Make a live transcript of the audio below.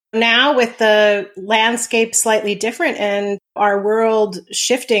Now with the landscape slightly different and our world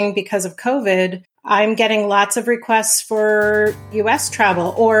shifting because of COVID, I'm getting lots of requests for US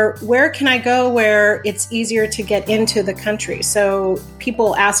travel, or where can I go where it's easier to get into the country? So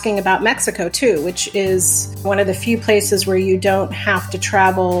people asking about Mexico too, which is one of the few places where you don't have to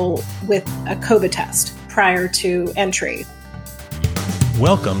travel with a COVID test prior to entry.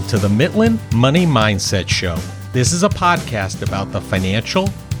 Welcome to the Mitlin Money Mindset Show. This is a podcast about the financial,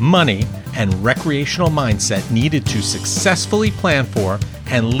 money, and recreational mindset needed to successfully plan for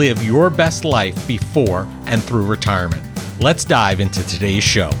and live your best life before and through retirement. Let's dive into today's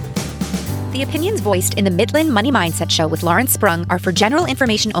show. The opinions voiced in the Mitlin Money Mindset Show with Lawrence Sprung are for general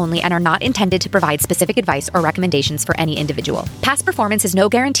information only and are not intended to provide specific advice or recommendations for any individual. Past performance is no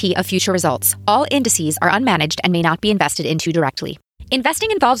guarantee of future results. All indices are unmanaged and may not be invested into directly.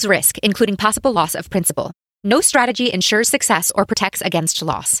 Investing involves risk, including possible loss of principal. No strategy ensures success or protects against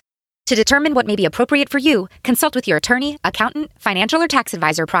loss. To determine what may be appropriate for you, consult with your attorney, accountant, financial or tax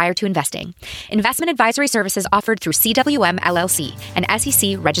advisor prior to investing. Investment advisory services offered through CWM LLC, an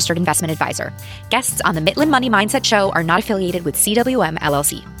SEC registered investment advisor. Guests on the Mitlin Money Mindset Show are not affiliated with CWM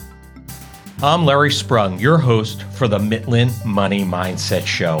LLC. I'm Larry Sprung, your host for the Mitlin Money Mindset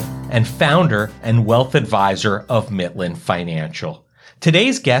Show and founder and wealth advisor of Mitlin Financial.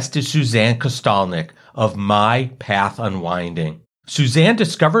 Today's guest is Suzanne Kostalnik of My Path Unwinding. Suzanne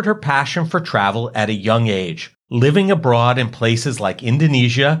discovered her passion for travel at a young age, living abroad in places like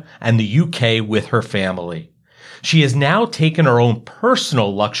Indonesia and the UK with her family. She has now taken her own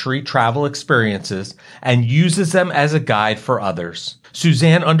personal luxury travel experiences and uses them as a guide for others.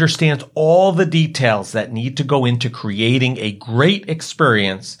 Suzanne understands all the details that need to go into creating a great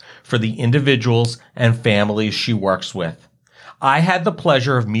experience for the individuals and families she works with. I had the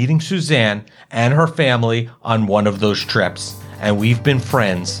pleasure of meeting Suzanne and her family on one of those trips, and we've been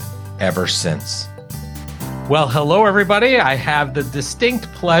friends ever since. Well, hello, everybody. I have the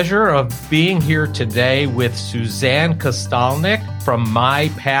distinct pleasure of being here today with Suzanne Kostalnik from My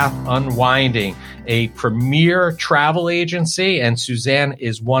Path Unwinding, a premier travel agency. And Suzanne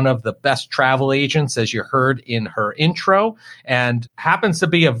is one of the best travel agents, as you heard in her intro, and happens to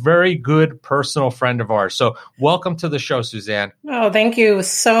be a very good personal friend of ours. So welcome to the show, Suzanne. Oh, thank you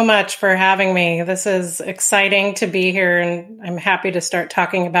so much for having me. This is exciting to be here, and I'm happy to start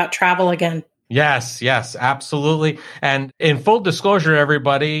talking about travel again. Yes, absolutely. And in full disclosure,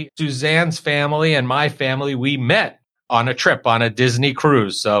 everybody, Suzanne's family and my family, we met on a trip on a Disney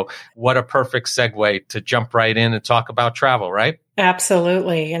cruise. So what a perfect segue to jump right in and talk about travel, right?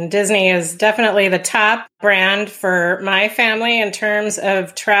 Absolutely. And Disney is definitely the top brand for my family in terms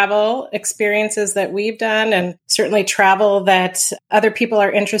of travel experiences that we've done, and certainly travel that other people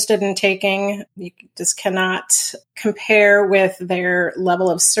are interested in taking. You just cannot compare with their level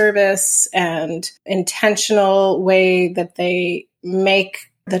of service and intentional way that they make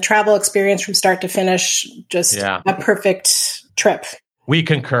the travel experience from start to finish just a perfect trip. We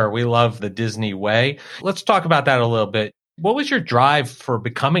concur. We love the Disney way. Let's talk about that a little bit. What was your drive for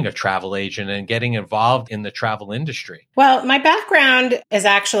becoming a travel agent and getting involved in the travel industry? Well, my background is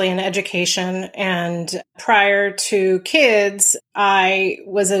actually in education. And prior to kids, I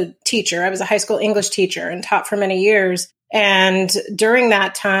was a teacher. I was a high school English teacher and taught for many years. And during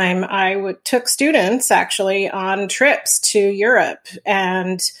that time, I took students actually on trips to Europe.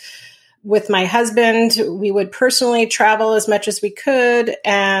 And with my husband, we would personally travel as much as we could.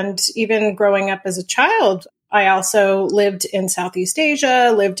 And even growing up as a child, I also lived in Southeast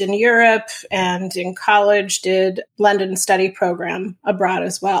Asia, lived in Europe, and in college did London study program abroad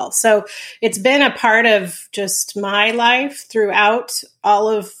as well. So it's been a part of just my life throughout all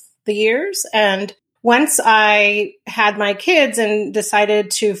of the years. And once I had my kids and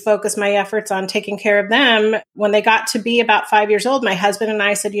decided to focus my efforts on taking care of them, when they got to be about 5 years old, my husband and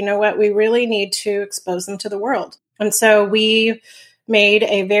I said, you know what, we really need to expose them to the world. And so we made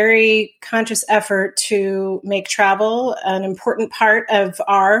a very conscious effort to make travel an important part of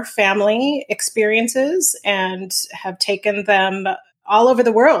our family experiences and have taken them all over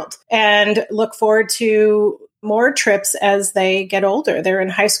the world and look forward to more trips as they get older. They're in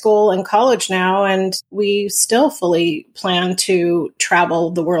high school and college now, and we still fully plan to travel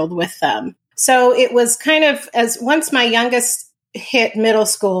the world with them. So it was kind of as once my youngest hit middle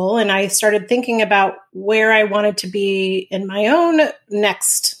school and I started thinking about where I wanted to be in my own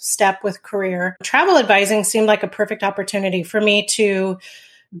next step with career, travel advising seemed like a perfect opportunity for me to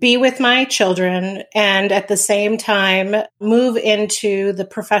be with my children and at the same time move into the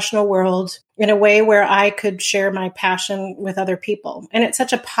professional world in a way where I could share my passion with other people. And it's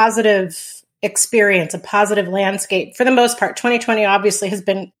such a positive experience, a positive landscape. For the most part, 2020 obviously has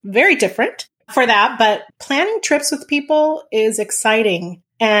been very different for that, but planning trips with people is exciting.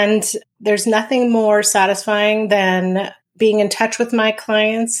 And there's nothing more satisfying than being in touch with my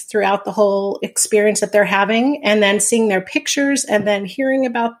clients throughout the whole experience that they're having, and then seeing their pictures and then hearing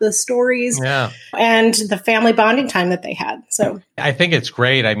about the stories and the family bonding time that they had. So I think it's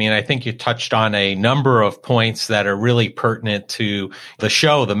great. I mean, I think you touched on a number of points that are really pertinent to the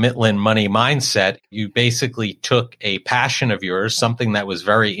show, the Mitlin Money Mindset. You basically took a passion of yours, something that was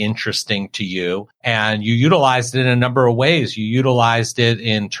very interesting to you, and you utilized it in a number of ways. You utilized it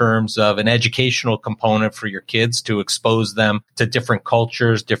in terms of an educational component for your kids to expose them to different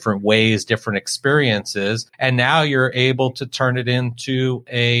cultures, different ways, different experiences. And now you're able to turn it into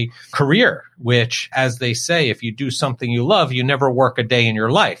a career, which, as they say, if you do something you love, you never work a day in your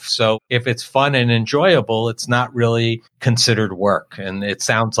life. So if it's fun and enjoyable, it's not really considered work. And it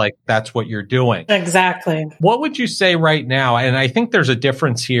sounds like that's what you're doing. Exactly. What would you say right now? And I think there's a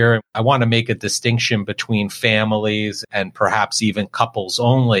difference here. I want to make a distinction between families and perhaps even couples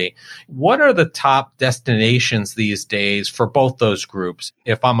only. What are the top destinations these days for both those groups?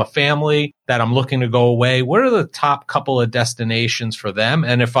 If I'm a family that I'm looking to go away, what are the top couple of destinations for them?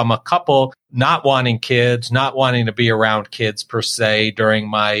 And if I'm a couple not wanting kids, not wanting to be around kids per se during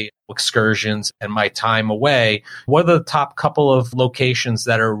my excursions and my time away, what are the top couple of locations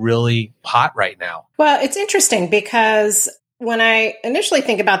that are really hot right now? Well, it's interesting because when I initially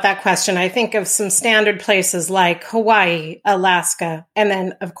think about that question, I think of some standard places like Hawaii, Alaska, and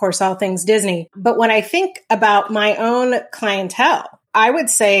then, of course, all things Disney. But when I think about my own clientele, I would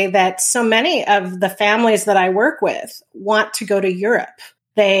say that so many of the families that I work with want to go to Europe.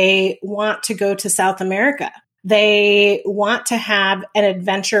 They want to go to South America. They want to have an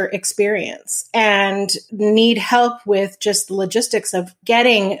adventure experience and need help with just the logistics of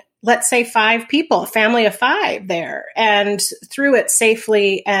getting, let's say, 5 people, a family of 5 there, and through it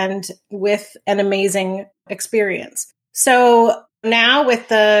safely and with an amazing experience. So now with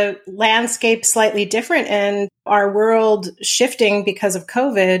the landscape slightly different and our world shifting because of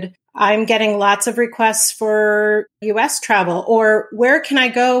COVID, I'm getting lots of requests for US travel, or where can I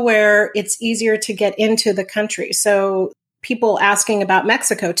go where it's easier to get into the country? So people asking about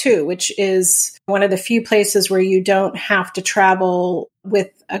Mexico too, which is one of the few places where you don't have to travel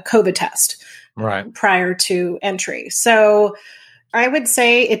with a COVID test prior to entry. So I would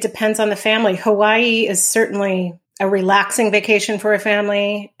say it depends on the family. Hawaii is certainly a relaxing vacation for a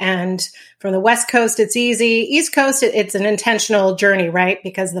family. And from the West Coast, it's easy. East Coast, it's an intentional journey, right?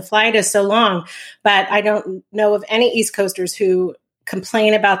 Because the flight is so long. But I don't know of any East Coasters who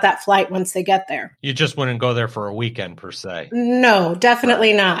complain about that flight once they get there. You just wouldn't go there for a weekend per se. No,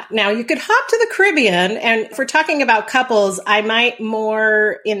 definitely not. Now, you could hop to the Caribbean. And if we're talking about couples, I might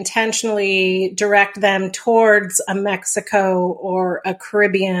more intentionally direct them towards a Mexico or a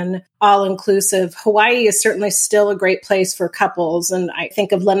Caribbean all-inclusive. Hawaii is certainly still a great place for couples. And I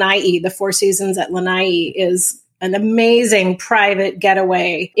think of Lanai. The Four Seasons at Lanai is an amazing private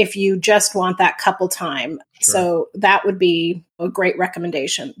getaway if you just want that couple time. Sure. So that would be a great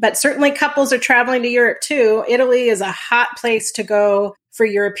recommendation. But certainly couples are traveling to Europe too. Italy is a hot place to go for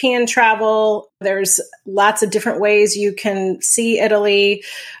European travel. There's lots of different ways you can see Italy.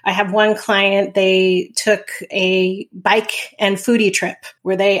 I have one client, they took a bike and foodie trip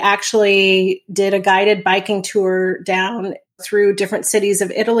where they actually did a guided biking tour down through different cities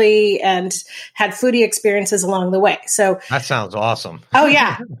of Italy and had foodie experiences along the way. So that sounds awesome. Oh,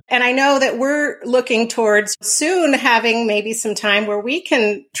 yeah. And I know that we're looking towards soon having maybe some time where we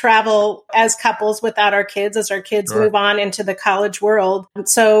can travel as couples without our kids as our kids move on into the college world.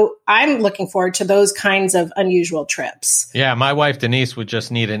 So I'm looking forward to those kinds of unusual trips. Yeah, my wife Denise would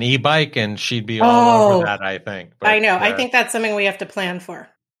just need an e-bike and she'd be all over that, I think. But, I know. I think that's something we have to plan for.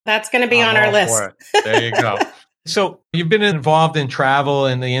 That's going to be on our list. There you go. So you've been involved in travel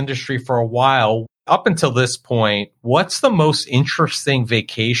in the industry for a while. Up until this point, what's the most interesting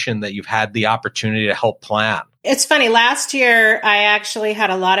vacation that you've had the opportunity to help plan? It's funny. Last year, I actually had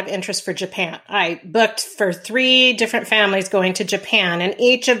a lot of interest for Japan. I booked for 3 different families going to Japan, and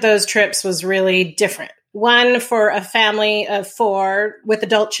each of those trips was really different. One for a family of 4 with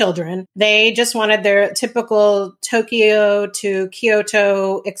adult children. They just wanted their typical Tokyo to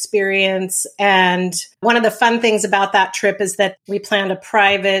Kyoto experience. And one of the fun things about that trip is that we planned a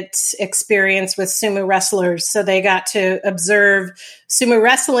private experience with sumo wrestlers. So they got to observe sumo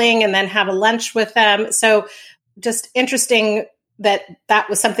wrestling and then have a lunch with them. So just interesting that that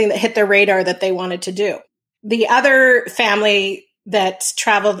was something that hit their radar that they wanted to do. The other family that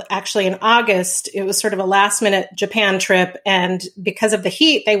traveled actually in August. It was sort of a last minute Japan trip. And because of the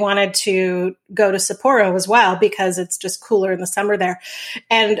heat, they wanted to go to Sapporo as well, because it's just cooler in the summer there.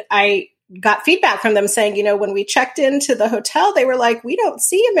 And I got feedback from them saying, when we checked into the hotel, they were like, we don't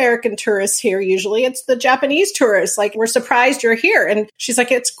see American tourists here. Usually it's the Japanese tourists. Like, we're surprised you're here. And she's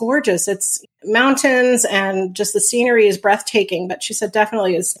like, it's gorgeous. It's mountains and just the scenery is breathtaking. But she said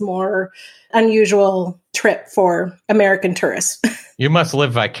definitely is more unusual trip for American tourists. You must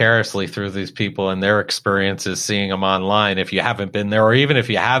live vicariously through these people and their experiences, seeing them online if you haven't been there, or even if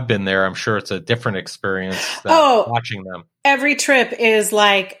you have been there, I'm sure it's a different experience watching them. Every trip is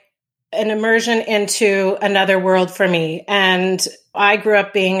like an immersion into another world for me. And I grew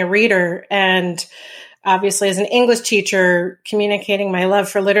up being a reader, and obviously as an English teacher, communicating my love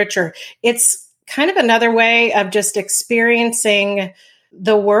for literature. It's kind of another way of just experiencing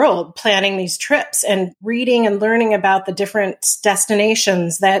the world, planning these trips and reading and learning about the different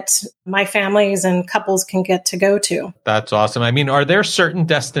destinations that my families and couples can get to go to. That's awesome. I mean, are there certain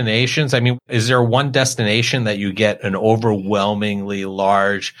destinations? I mean, is there one destination that you get an overwhelmingly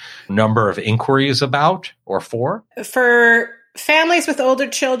large number of inquiries about or for? For families with older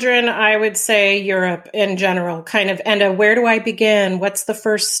children, I would say Europe in general, and where do I begin? What's the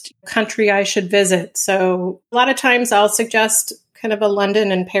first country I should visit? So a lot of times I'll suggest kind of a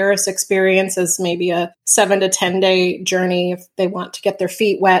London and Paris experience as maybe a 7 to 10 day journey if they want to get their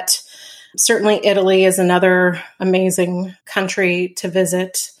feet wet. Certainly Italy is another amazing country to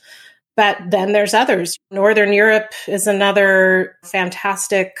visit. But then there's others. Northern Europe is another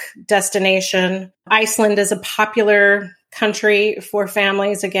fantastic destination. Iceland is a popular country for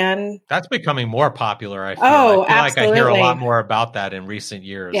families again. That's becoming more popular, I feel. Oh, I feel absolutely. like I hear a lot more about that in recent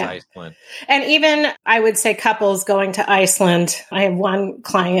years, yeah. Iceland. And even, I would say, couples going to Iceland. I have one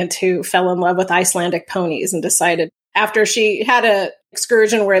client who fell in love with Icelandic ponies and decided, after she had a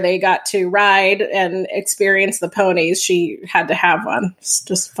excursion where they got to ride and experience the ponies, she had to have one. It's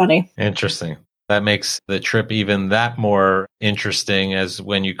just funny. Interesting. That makes the trip even that more interesting, as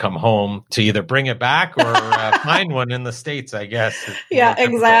when you come home to either bring it back or find one in the States, I guess. Yeah,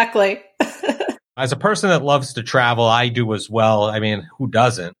 exactly. As a person that loves to travel, I do as well. I mean, who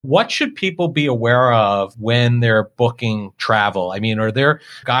doesn't? What should people be aware of when they're booking travel? I mean, are there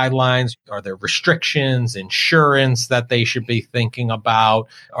guidelines? Are there restrictions, insurance that they should be thinking about?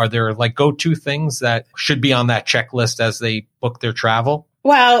 Are there like go-to things that should be on that checklist as they book their travel?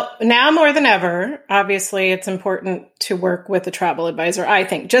 Well, now more than ever, obviously, it's important to work with a travel advisor, I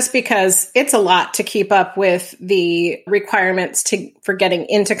think, just because it's a lot to keep up with the requirements for getting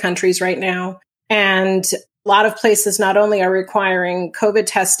into countries right now. And a lot of places not only are requiring COVID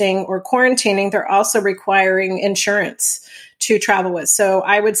testing or quarantining, they're also requiring insurance to travel with. So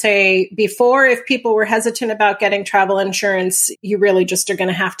I would say before, if people were hesitant about getting travel insurance, you really just are going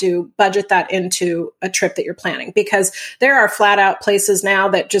to have to budget that into a trip that you're planning, because there are flat out places now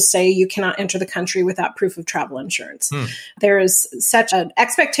that just say you cannot enter the country without proof of travel insurance. There is such an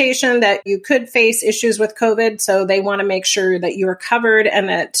expectation that you could face issues with COVID. So they want to make sure that you are covered and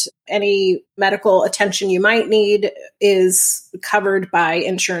that any medical attention you might need is covered by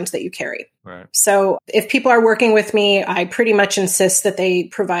insurance that you carry. Right. So if people are working with me, I pretty much insist that they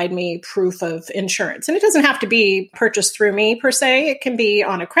provide me proof of insurance. And it doesn't have to be purchased through me per se. It can be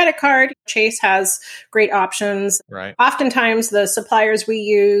on a credit card. Chase has great options. Right. Oftentimes the suppliers we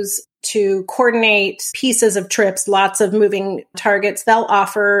use to coordinate pieces of trips, lots of moving targets, they'll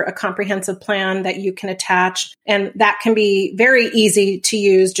offer a comprehensive plan that you can attach. And that can be very easy to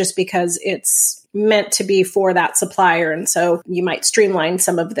use just because it's meant to be for that supplier. And so you might streamline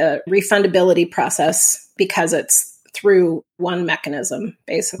some of the refundability process because it's through one mechanism,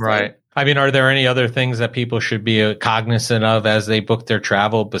 basically. Right. I mean, are there any other things that people should be cognizant of as they book their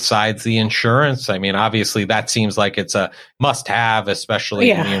travel besides the insurance? I mean, obviously that seems like it's a must-have,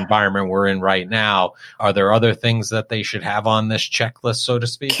 especially in the environment we're in right now. Are there other things that they should have on this checklist, so to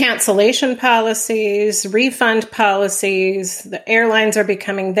speak? Cancellation policies, refund policies. The airlines are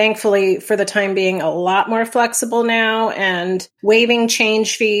becoming, thankfully, for the time being, a lot more flexible now, and waiving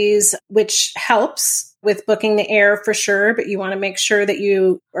change fees, which helps with booking the air for sure, but you want to make sure that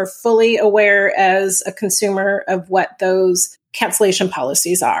you are fully aware as a consumer of what those cancellation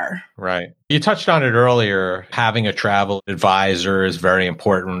policies are. Right. You touched on it earlier. Having a travel advisor is very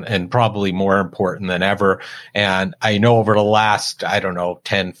important, and probably more important than ever. And I know over the last,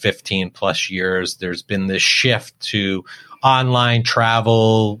 10, 15 plus years, there's been this shift to online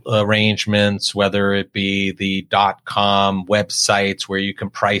travel arrangements, whether it be the .com websites where you can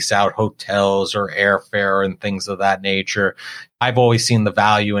price out hotels or airfare and things of that nature. I've always seen the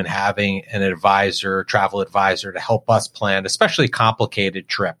value in having an advisor, travel advisor, to help us plan, especially complicated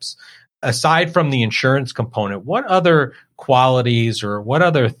trips. Aside from the insurance component, what other qualities or what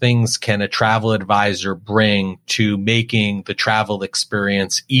other things can a travel advisor bring to making the travel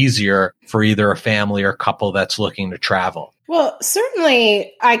experience easier for either a family or couple that's looking to travel? Well,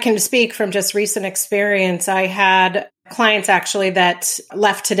 certainly I can speak from just recent experience. I had clients actually that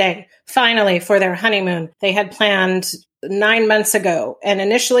left today, finally, for their honeymoon. They had planned 9 months ago and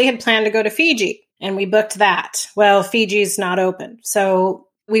initially had planned to go to Fiji, and we booked that. Well, Fiji's not open. So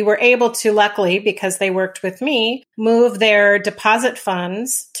we were able to, luckily, because they worked with me, move their deposit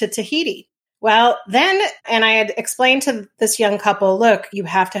funds to Tahiti. Well, then, and I had explained to this young couple, look, you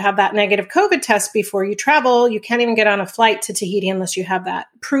have to have that negative COVID test before you travel. You can't even get on a flight to Tahiti unless you have that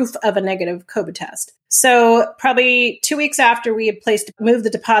proof of a negative COVID test. So probably 2 weeks after we had moved the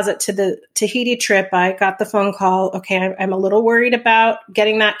deposit to the Tahiti trip, I got the phone call. Okay, I'm a little worried about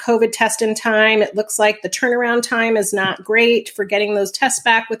getting that COVID test in time. It looks like the turnaround time is not great for getting those tests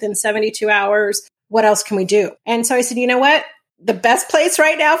back within 72 hours. What else can we do? And so I said, you know what? The best place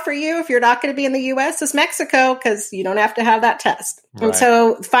right now for you, if you're not going to be in the U.S., is Mexico, because you don't have to have that test. Right. And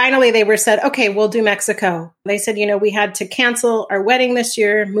so finally they said, okay, we'll do Mexico. They said, we had to cancel our wedding this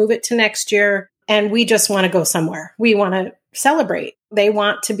year, move it to next year, and we just want to go somewhere. We want to celebrate. They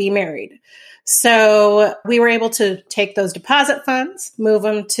want to be married. So we were able to take those deposit funds, move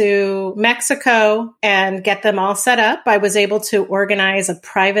them to Mexico, and get them all set up. I was able to organize a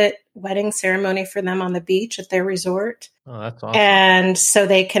private wedding ceremony for them on the beach at their resort. Oh, that's awesome. And so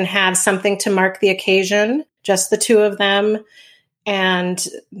they can have something to mark the occasion, just the two of them. And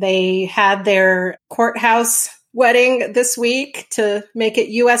they had their courthouse wedding this week to make it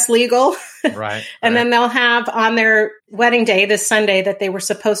U.S. legal. Right. And then they'll have on their wedding day, this Sunday that they were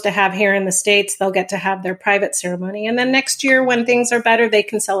supposed to have here in the States, they'll get to have their private ceremony. And then next year, when things are better, they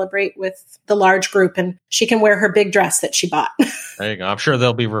can celebrate with the large group and she can wear her big dress that she bought. There you go. I'm sure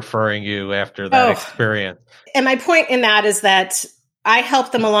they'll be referring you after that experience. And my point in that is that I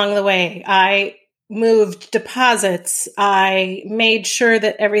helped them along the way. I moved deposits. I made sure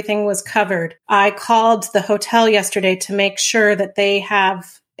that everything was covered. I called the hotel yesterday to make sure that they have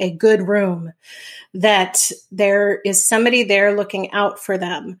a good room, that there is somebody there looking out for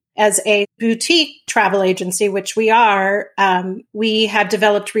them. As a boutique travel agency, which we are, we have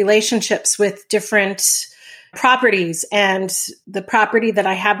developed relationships with different properties, and the property that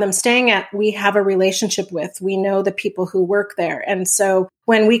I have them staying at, we have a relationship with. We know the people who work there. And so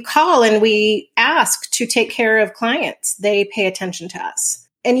when we call and we ask to take care of clients, they pay attention to us.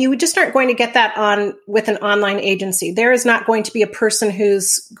 And you just aren't going to get that on with an online agency. There is not going to be a person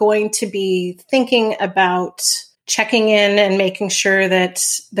who's going to be thinking about checking in and making sure that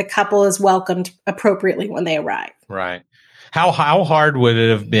the couple is welcomed appropriately when they arrive. Right. How hard would it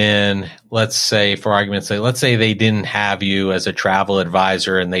have been, let's say, for argument's sake, let's say they didn't have you as a travel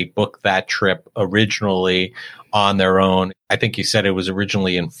advisor and they booked that trip originally on their own. I think you said it was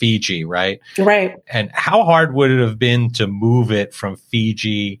originally in Fiji, right? Right. And how hard would it have been to move it from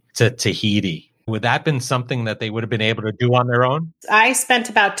Fiji to Tahiti? Would that have been something that they would have been able to do on their own? I spent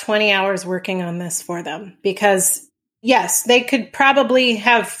about 20 hours working on this for them because, yes, they could probably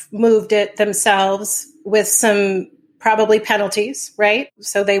have moved it themselves with some probably penalties, right?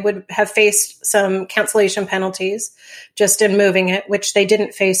 So they would have faced some cancellation penalties just in moving it, which they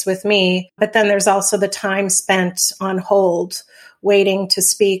didn't face with me. But then there's also the time spent on hold, waiting to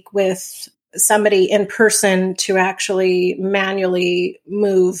speak with somebody in person to actually manually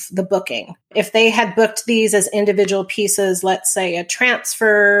move the booking. If they had booked these as individual pieces, let's say a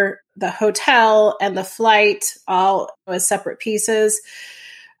transfer, the hotel and the flight, all as separate pieces,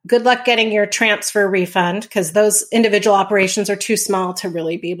 good luck getting your transfer refund because those individual operations are too small to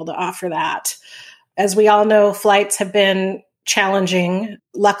really be able to offer that. As we all know, flights have been challenging.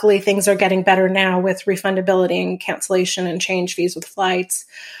 Luckily, things are getting better now with refundability and cancellation and change fees with flights.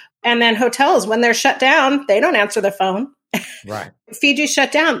 And then hotels, when they're shut down, they don't answer the phone. Right. Fiji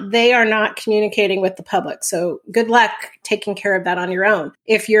shut down. They are not communicating with the public. So good luck taking care of that on your own.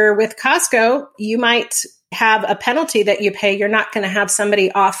 If you're with Costco, you might have a penalty that you pay. You're not going to have somebody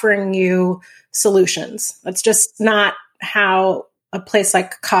offering you solutions. That's just not how a place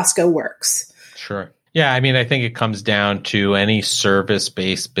like Costco works. Sure. Yeah. I mean, I think it comes down to any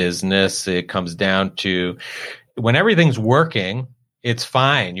service-based business. It comes down to when everything's working, it's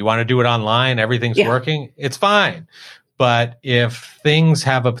fine. You want to do it online, everything's working, it's fine. But if things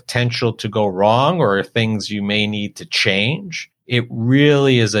have a potential to go wrong or things you may need to change, it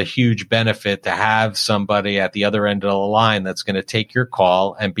really is a huge benefit to have somebody at the other end of the line that's going to take your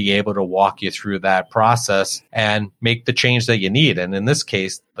call and be able to walk you through that process and make the change that you need. And in this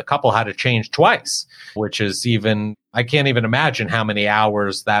case, the couple had to change twice, which is I can't even imagine how many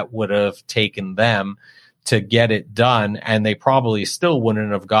hours that would have taken them to get it done. And they probably still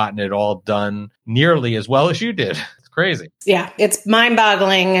wouldn't have gotten it all done nearly as well as you did. It's crazy. Yeah, it's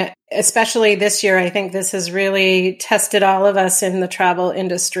mind-boggling, especially this year. I think this has really tested all of us in the travel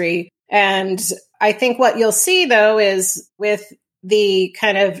industry. And I think what you'll see, though, is with the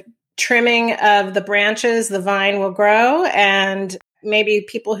kind of trimming of the branches, the vine will grow, and maybe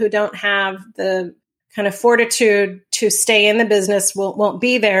people who don't have the kind of fortitude to stay in the business won't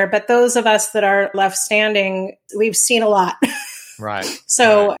be there. But those of us that are left standing, we've seen a lot. Right.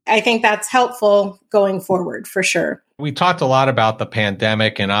 So right. I think that's helpful going forward for sure. We talked a lot about the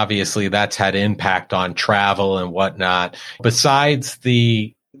pandemic, and obviously that's had impact on travel and whatnot. Besides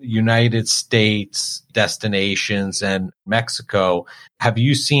the United States destinations and Mexico, have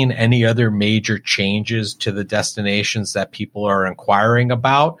you seen any other major changes to the destinations that people are inquiring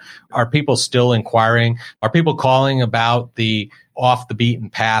about? Are people still inquiring? Are people calling about the off the beaten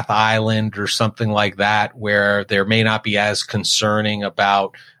path island or something like that, where there may not be as concerning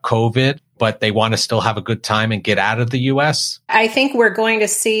about COVID, but they want to still have a good time and get out of the U.S.? I think we're going to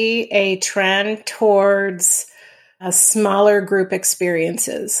see a trend towards smaller group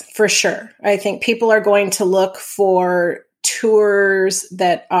experiences for sure. I think people are going to look for tours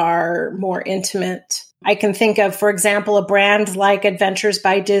that are more intimate. I can think of, for example, a brand like Adventures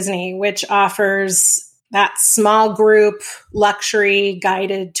by Disney, which offers that small group luxury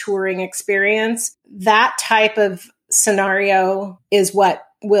guided touring experience. That type of scenario is what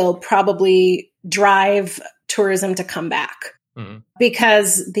will probably drive tourism to come back. Mm-hmm.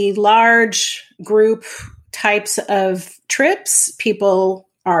 Because the large group types of trips, people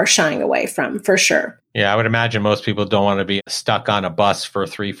are shying away from for sure. Yeah, I would imagine most people don't want to be stuck on a bus for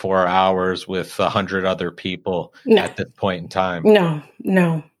 3-4 hours with 100 other people at this point in time.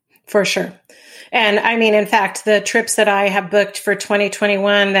 No, for sure. And I mean, in fact, the trips that I have booked for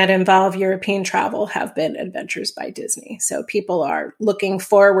 2021 that involve European travel have been Adventures by Disney. So people are looking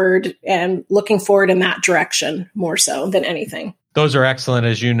forward in that direction more so than anything. Those are excellent.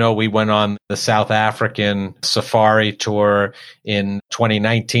 As you know, we went on the South African safari tour in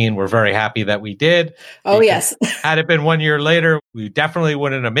 2019. We're very happy that we did. Oh, yes. Had it been 1 year later, we definitely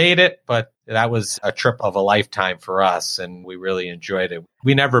wouldn't have made it, but that was a trip of a lifetime for us, and we really enjoyed it.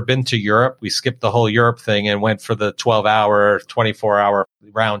 We never been to Europe. We skipped the whole Europe thing and went for the 12-hour, 24-hour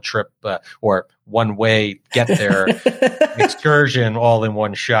round trip or one-way get there excursion all in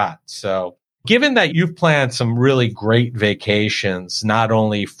one shot. So given that you've planned some really great vacations, not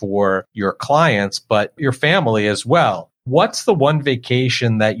only for your clients, but your family as well, what's the one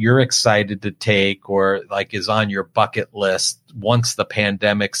vacation that you're excited to take or like is on your bucket list once the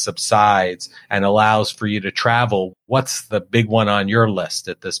pandemic subsides and allows for you to travel? What's the big one on your list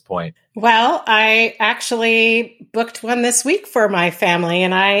at this point? Well, I actually booked one this week for my family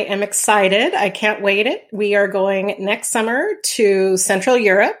and I am excited. I can't wait it. We are going next summer to Central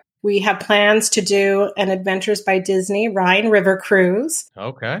Europe. We have plans to do an Adventures by Disney Rhine River cruise.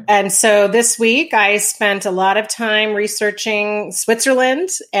 Okay. And so this week I spent a lot of time researching Switzerland,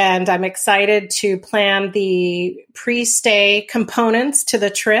 and I'm excited to plan the pre-stay components to the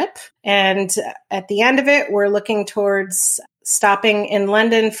trip. And at the end of it, we're looking towards stopping in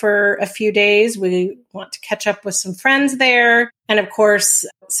London for a few days. We want to catch up with some friends there. And of course,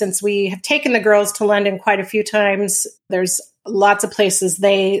 since we have taken the girls to London quite a few times, there's lots of places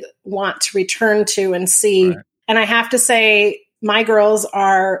they want to return to and see. Right. And I have to say, my girls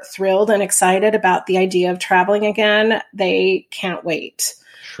are thrilled and excited about the idea of traveling again. They can't wait.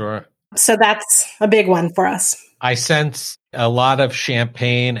 Sure. So that's a big one for us. I sense a lot of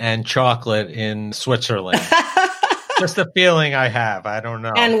champagne and chocolate in Switzerland. Just a feeling I have. I don't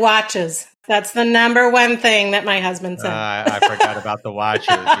know. And watches. That's the number one thing that my husband said. I forgot about the watches.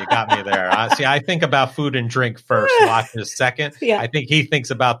 You got me there. See, I think about food and drink first, watches second. Yeah. I think he thinks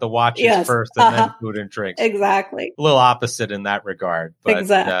about the watches first and then food and drinks. Exactly. A little opposite in that regard. But,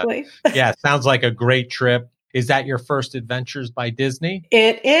 exactly. Yeah, sounds like a great trip. Is that your first Adventures by Disney?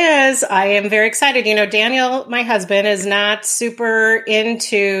 It is. I am very excited. You know, Daniel, my husband, is not super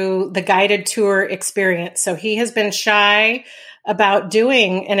into the guided tour experience. So he has been shy about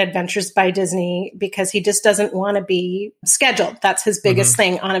doing an Adventures by Disney because he just doesn't want to be scheduled. That's his biggest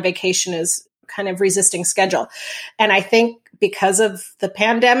thing on a vacation, is kind of resisting schedule. And I think because of the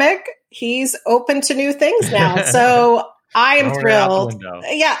pandemic, he's open to new things now. So I am thrilled.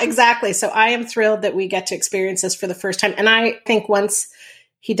 Yeah, exactly. So I am thrilled that we get to experience this for the first time. And I think once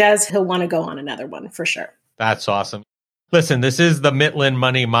he does, he'll want to go on another one for sure. That's awesome. Listen, this is the Mitlin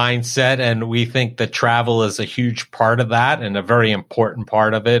Money Mindset, and we think that travel is a huge part of that and a very important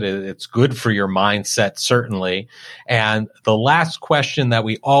part of it. It's good for your mindset, certainly. And the last question that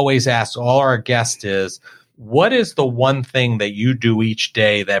we always ask all our guests is, what is the one thing that you do each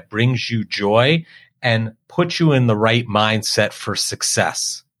day that brings you joy and puts you in the right mindset for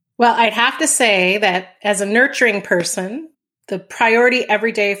success? Well, I'd have to say that as a nurturing person, the priority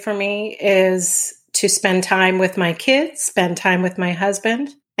every day for me is to spend time with my kids, spend time with my husband,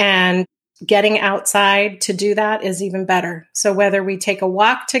 and getting outside to do that is even better. So whether we take a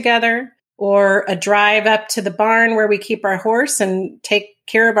walk together or a drive up to the barn where we keep our horse and take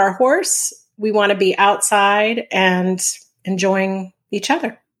care of our horse, we want to be outside and enjoying each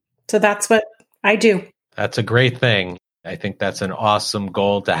other. So that's what I do. That's a great thing. I think that's an awesome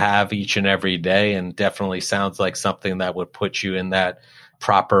goal to have each and every day, and definitely sounds like something that would put you in that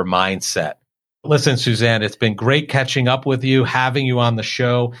proper mindset. Listen, Suzanne, it's been great catching up with you, having you on the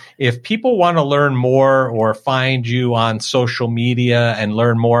show. If people want to learn more or find you on social media and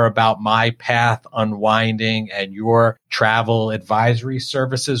learn more about My Path Unwinding and your travel advisory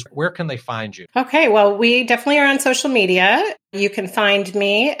services, where can they find you? Okay, well, we definitely are on social media. You can find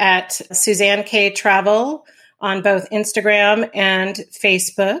me at Suzanne K Travel on both Instagram and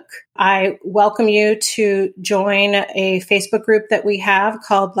Facebook. I welcome you to join a Facebook group that we have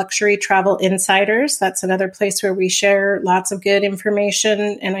called Luxury Travel Insiders. That's another place where we share lots of good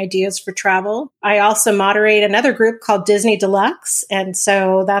information and ideas for travel. I also moderate another group called Disney Deluxe. And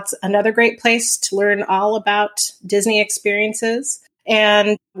so that's another great place to learn all about Disney experiences.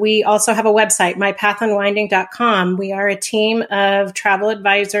 And we also have a website, mypathunwinding.com. We are a team of travel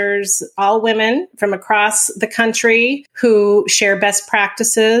advisors, all women from across the country who share best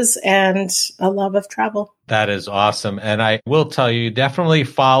practices and a love of travel. That is awesome. And I will tell you, definitely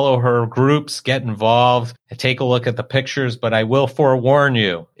follow her groups, get involved, and take a look at the pictures. But I will forewarn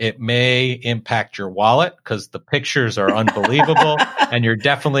you, it may impact your wallet because the pictures are unbelievable. And you're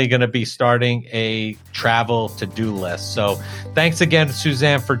definitely going to be starting a travel to-do list. So thanks again,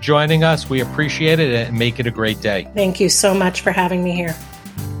 Suzanne, for joining us. We appreciate it and make it a great day. Thank you so much for having me here.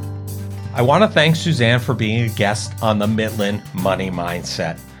 I want to thank Suzanne for being a guest on the Mitlin Money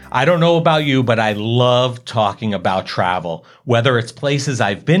Mindset. I don't know about you, but I love talking about travel, whether it's places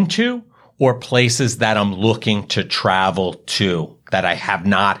I've been to or places that I'm looking to travel to that I have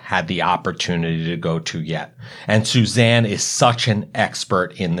not had the opportunity to go to yet. And Suzanne is such an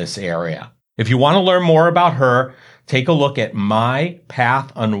expert in this area. If you want to learn more about her, take a look at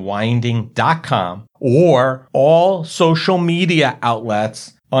mypathunwinding.com or all social media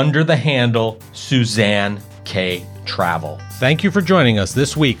outlets under the handle Suzanne K Travel. Thank you for joining us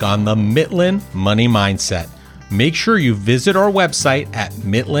this week on the Mitlin Money Mindset. Make sure you visit our website at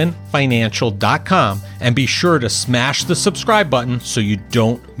mitlinfinancial.com and be sure to smash the subscribe button so you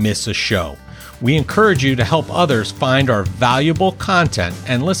don't miss a show. We encourage you to help others find our valuable content.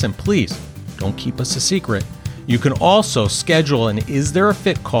 And listen, please, don't keep us a secret. You can also schedule an Is There a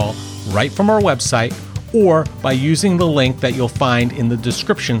Fit call right from our website or by using the link that you'll find in the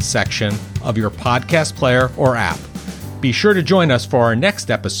description section of your podcast player or app. Be sure to join us for our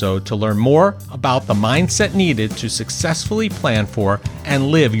next episode to learn more about the mindset needed to successfully plan for and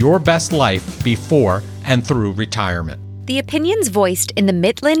live your best life before and through retirement. The opinions voiced in the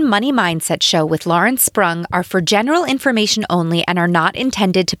Mitlin Money Mindset Show with Lawrence Sprung are for general information only and are not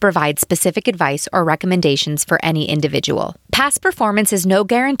intended to provide specific advice or recommendations for any individual. Past performance is no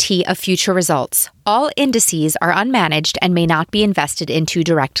guarantee of future results. All indices are unmanaged and may not be invested into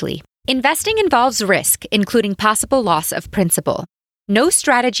directly. Investing involves risk, including possible loss of principal. No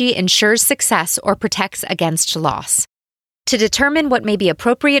strategy ensures success or protects against loss. To determine what may be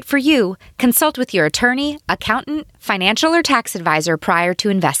appropriate for you, consult with your attorney, accountant, financial or tax advisor prior to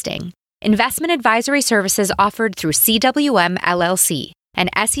investing. Investment advisory services offered through CWM LLC, an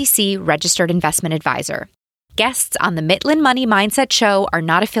SEC-registered investment advisor. Guests on the Mitlin Money Mindset Show are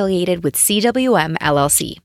not affiliated with CWM LLC.